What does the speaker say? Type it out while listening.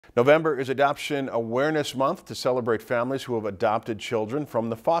November is Adoption Awareness Month to celebrate families who have adopted children from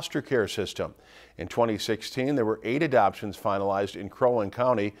the foster care system. In 2016, there were 8 adoptions finalized in Crow Wing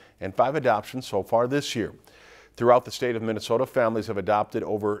County and 5 adoptions so far this year. Throughout the state of Minnesota, families have adopted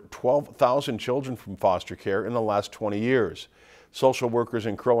over 12,000 children from foster care in the last 20 years. Social workers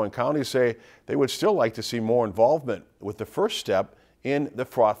in Crow Wing County say they would still like to see more involvement with the first step in the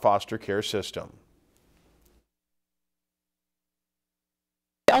foster care system.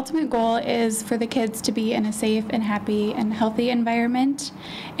 The ultimate goal is for the kids to be in a safe and happy and healthy environment,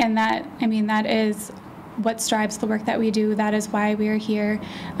 and that is what drives the work that we do. That is why we are here,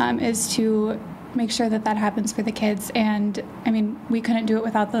 is to make sure that that happens for the kids. And we couldn't do it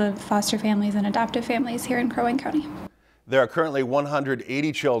without the foster families and adoptive families here in Crow Wing County. There are currently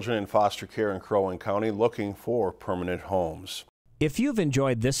 180 children in foster care in Crow Wing County looking for permanent homes. If you've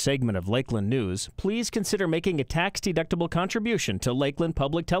enjoyed this segment of Lakeland News, please consider making a tax-deductible contribution to Lakeland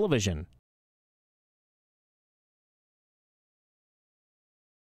Public Television.